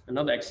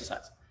 another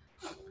exercise.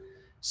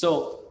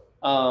 So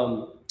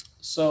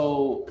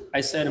So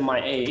I said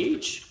my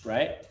age,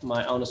 right?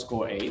 My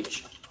underscore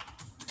age.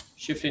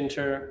 Shift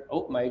enter.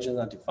 Oh, my age is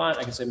not defined.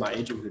 I can say my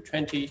age equal to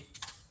 20,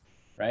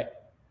 right?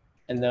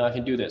 And then I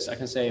can do this. I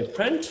can say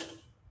print,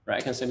 right?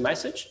 I can say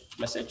message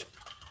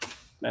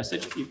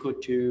equal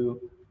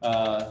to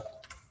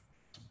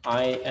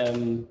I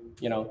am,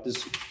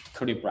 this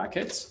curly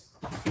brackets,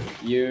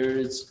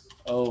 years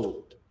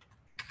old,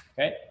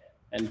 okay?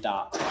 And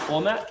dot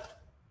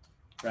format,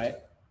 right?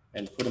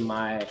 And put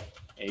my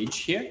age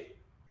here.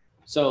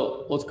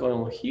 So what's going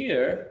on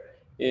here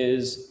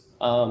is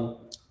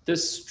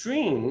this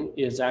string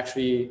is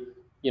actually,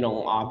 an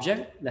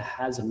object that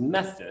has a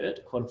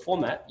method called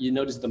format. You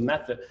notice the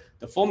method,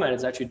 the format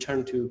is actually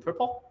turned to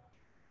purple,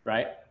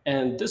 right?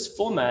 And this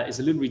format is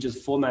literally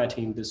just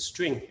formatting the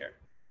string here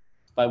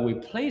by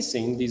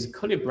replacing these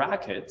curly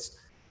brackets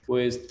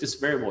with this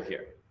variable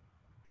here,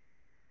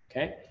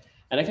 okay?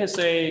 And I can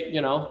say,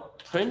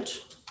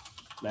 print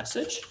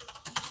message.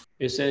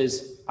 It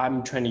says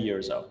I'm 20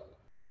 years old,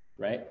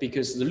 right?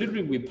 Because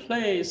literally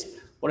replace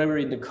whatever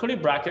in the curly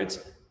brackets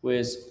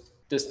with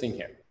this thing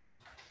here.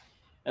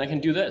 And I can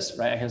do this,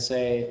 right? I can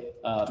say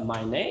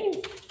my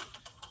name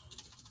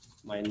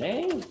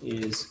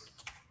is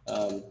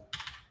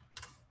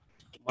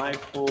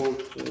Michael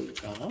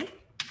Kujan. Right?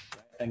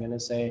 I'm gonna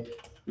say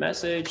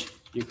message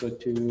equal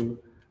to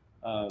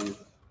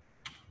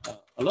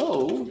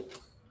hello.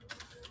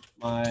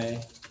 My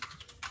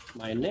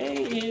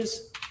name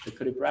is the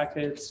curly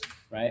brackets,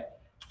 right?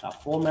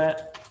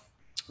 Format,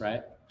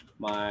 right?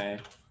 My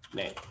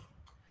name.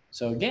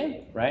 So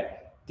again, right?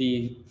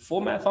 The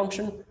format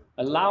function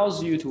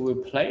allows you to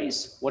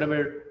replace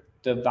whatever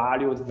the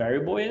value of the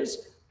variable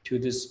is to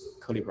this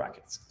curly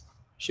brackets.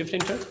 Shift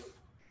enter,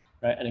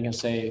 right? And you can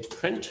say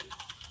print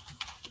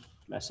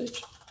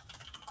message.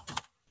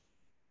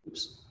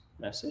 Oops,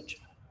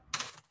 message.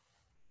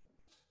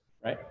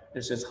 Right?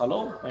 It says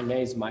hello. My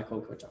name is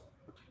Michael Kojan.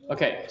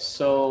 Okay,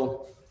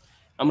 so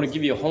I'm going to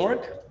give you a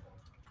homework.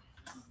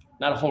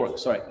 Not a homework,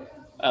 sorry.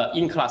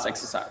 In-class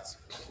exercise.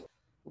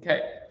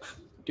 Okay,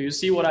 do you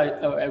see what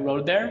I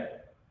wrote there?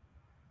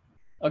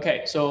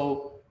 Okay,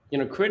 so,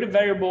 create a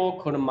variable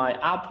called my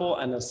apple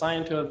and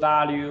assign to a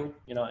value,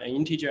 an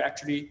integer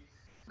actually.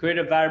 Create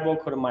a variable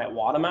called my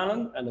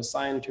watermelon and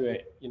assign to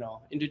a,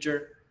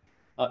 integer.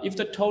 If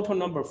the total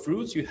number of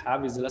fruits you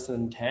have is less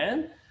than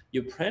 10,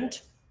 you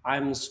print,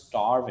 I'm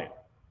starving.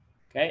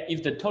 Okay,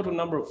 if the total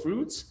number of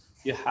fruits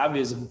you have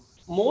is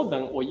more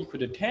than or equal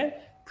to 10,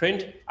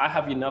 print, I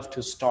have enough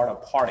to start a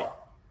party.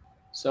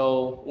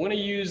 So we're gonna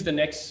use the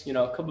next,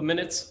 couple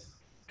minutes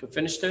to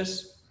finish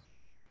this.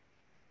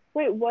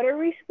 Wait, what are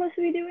we supposed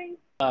to be doing?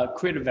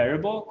 Create a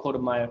variable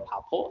called my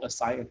apple,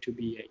 assign it to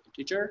be an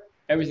integer.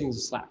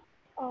 Everything's slack.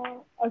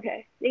 Oh,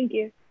 okay. Thank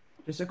you.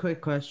 Just a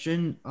quick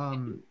question.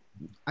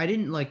 I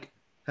didn't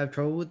have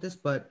trouble with this,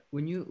 but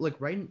when you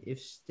write an if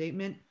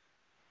statement,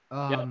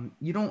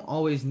 you don't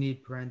always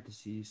need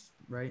parentheses,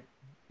 right?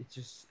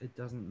 It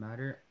doesn't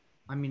matter.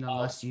 I mean,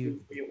 unless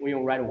when you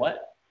write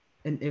what?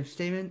 An if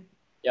statement.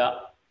 Yeah.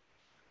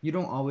 You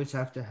don't always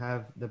have to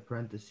have the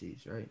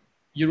parentheses, right?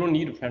 You don't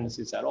need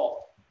parentheses at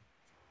all.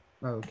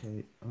 Oh,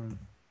 okay.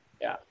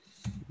 Yeah.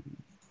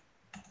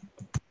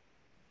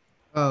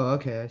 Oh,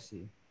 okay. I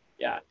see.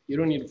 Yeah, you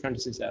don't need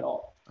parentheses at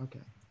all.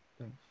 Okay.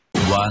 Thanks.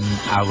 1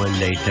 hour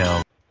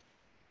later.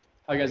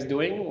 How you guys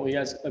doing? Were you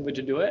guys able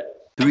to do it?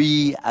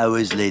 3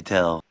 hours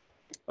later.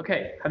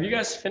 Okay, have you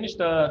guys finished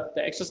the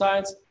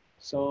exercise?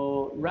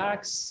 So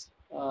Rex,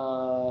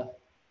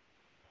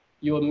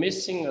 you're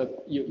missing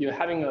you're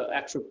having an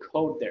extra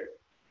code there.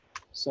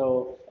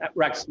 So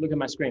Rex, look at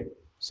my screen.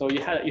 So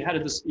you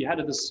had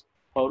this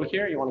code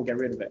here. You want to get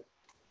rid of it.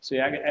 So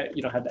you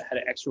had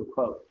an extra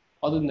code.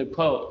 Other than the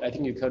code, I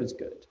think your code is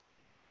good.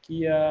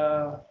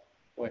 Kia,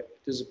 wait,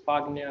 this is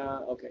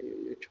Pagnia. Okay,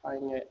 you're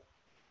trying it.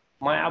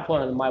 My apple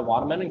and my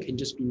watermelon can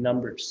just be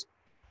numbers.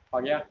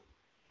 Pagnia,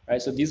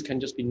 right? So these can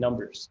just be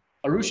numbers.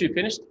 Arush, you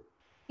finished?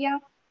 Yeah.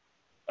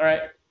 All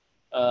right.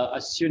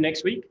 I'll see you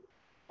next week.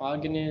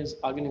 Agnes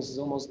is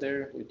almost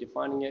there. You're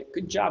defining it.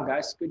 Good job,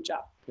 guys. Good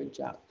job. Good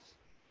job.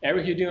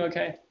 Eric, you doing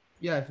okay?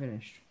 Yeah, I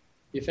finished.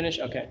 You finished?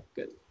 Okay,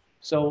 good.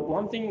 So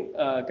one thing,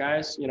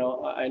 guys,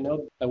 I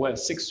know that we have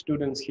 6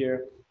 students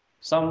here.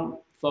 Some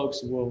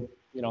folks will,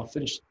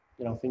 finish,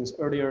 things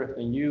earlier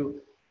than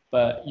you.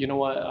 But you know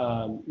what?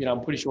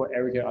 I'm pretty sure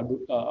Eric and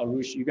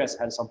Arush, you guys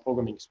had some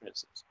programming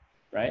experiences,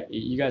 right?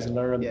 You guys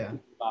learned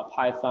about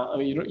Python. I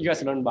mean, you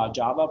guys learned about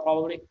Java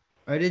probably.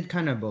 I did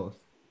kind of both.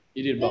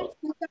 You did both.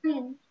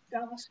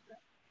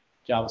 JavaScript.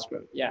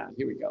 JavaScript. Yeah,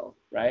 here we go.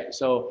 Right.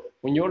 So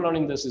when you're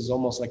learning this, is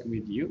almost like a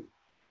review,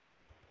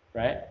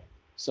 right?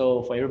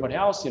 So for everybody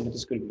else, this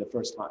is going to be the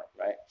first time,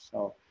 right?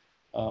 So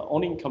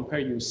only compare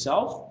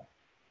yourself,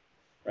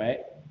 right,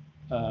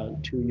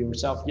 to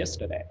yourself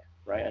yesterday,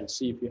 right, and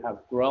see if you have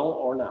grown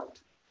or not.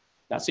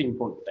 That's the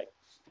important thing.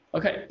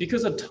 Okay,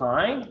 because of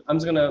time, I'm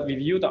just gonna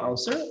review the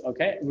answer.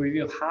 Okay,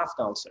 review half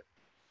the answer.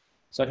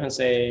 So I can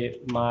say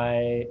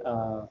my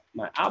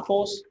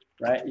apples,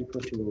 right,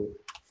 equal to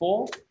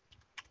 4.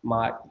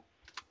 My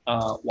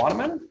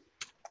watermelon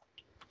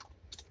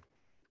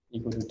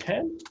equal to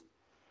 10.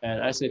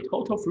 And I say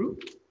total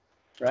fruit,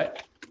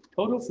 right?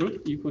 Total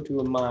fruit equal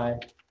to my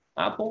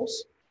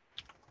apples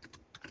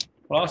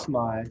plus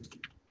my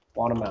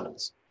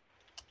watermelons.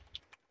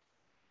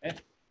 Okay,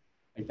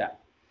 like that.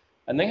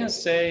 And then I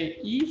say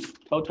if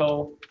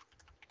total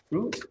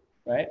fruit,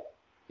 right,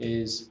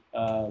 is,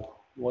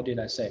 what did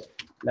I say?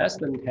 Less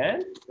than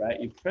 10, right?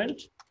 You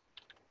print,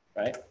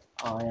 right?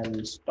 I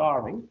am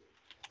starving,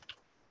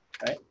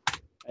 right?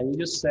 And you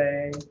just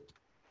say,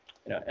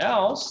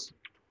 else,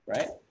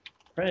 right?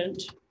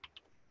 Print,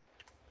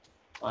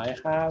 I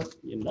have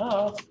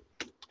enough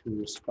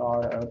to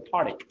start a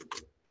party.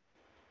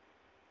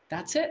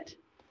 That's it.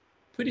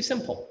 Pretty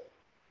simple.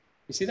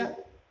 You see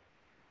that?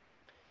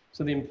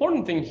 So the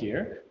important thing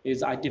here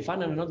is I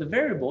define another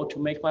variable to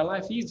make my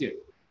life easier,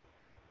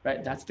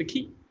 right? That's the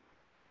key.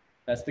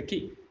 That's the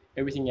key.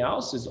 Everything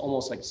else is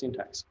almost like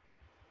syntax.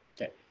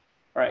 Okay.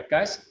 All right,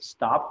 guys,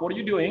 stop. What are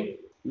you doing?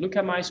 Look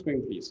at my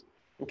screen, please.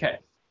 Okay.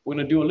 We're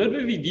going to do a little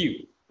bit of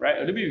review, right? A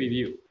little bit of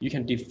review. You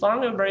can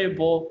define a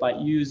variable by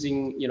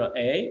using,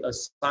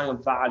 assign a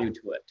value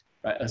to it,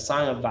 right?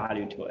 Assign a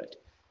value to it.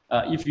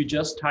 If you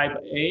just type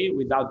A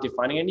without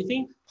defining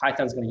anything,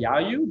 Python's going to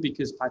yell you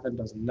because Python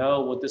doesn't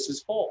know what this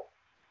is for,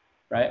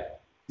 right?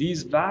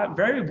 These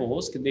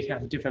variables, they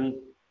have different,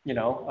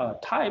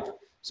 type.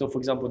 So for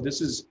example,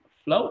 this is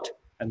float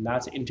and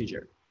that's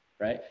integer,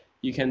 right?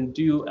 You can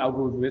do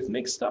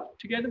algorithmic stuff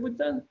together with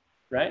them,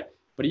 right?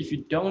 But if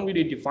you don't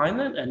really define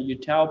them and you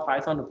tell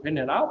Python to print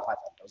it out,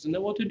 Python doesn't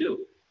know what to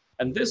do.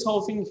 And this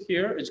whole thing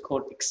here is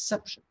called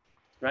exception,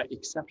 right?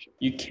 Exception.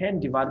 You can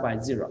divide by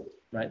 0.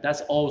 Right?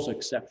 That's also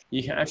exception.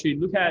 You can actually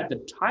look at the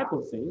type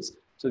of things.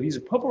 So these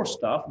are purple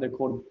stuff, they're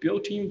called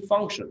built-in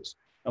functions.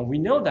 And we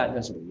know that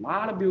there's a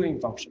lot of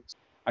built-in functions.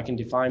 I can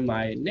define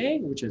my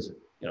name, which is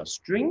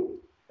string,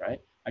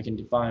 right? I can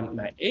define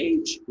my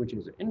age, which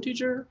is an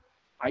integer.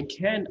 I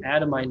can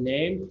add my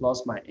name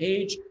plus my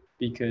age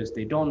because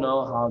they don't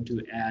know how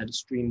to add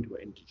string to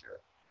an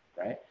integer,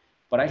 right?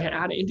 But I can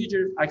add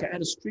integers, I can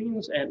add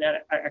strings and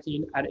I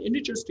can add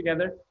integers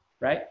together,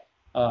 right?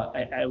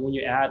 And when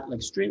you add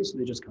like strings,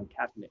 they just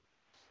concatenate.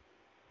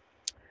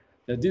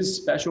 Now, this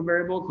special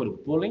variable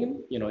called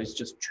Boolean, it's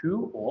just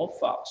true or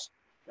false,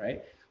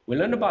 right? We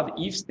learned about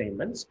the if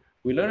statements.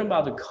 We learned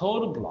about the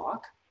code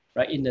block,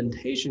 right?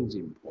 Indentation is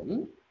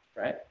important,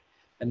 right?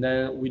 And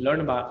then we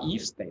learned about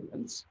if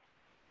statements.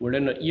 We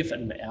learned the if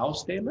and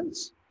else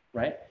statements,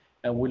 right?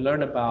 And we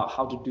learned about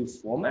how to do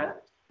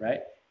format,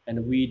 right?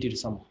 And we did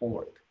some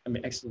homework,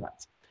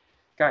 exercise.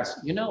 Guys,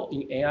 in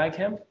AI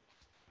Camp,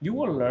 you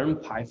will learn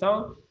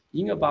Python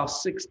in about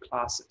 6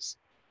 classes,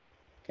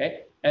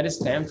 okay? At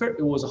Stanford,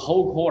 it was a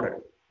whole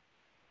quarter,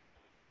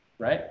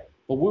 right?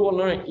 But we will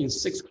learn in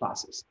 6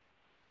 classes,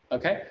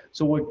 okay?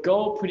 So we'll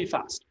go pretty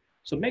fast.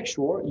 So make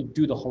sure you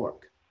do the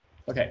homework.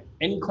 Okay,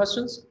 any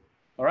questions?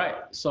 All right,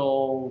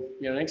 so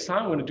next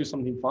time we're gonna do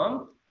something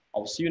fun.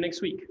 I'll see you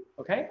next week,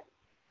 okay?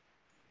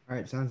 All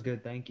right, sounds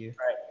good. Thank you.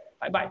 All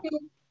right, bye-bye.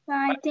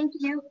 Bye. Thank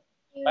you.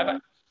 Bye-bye.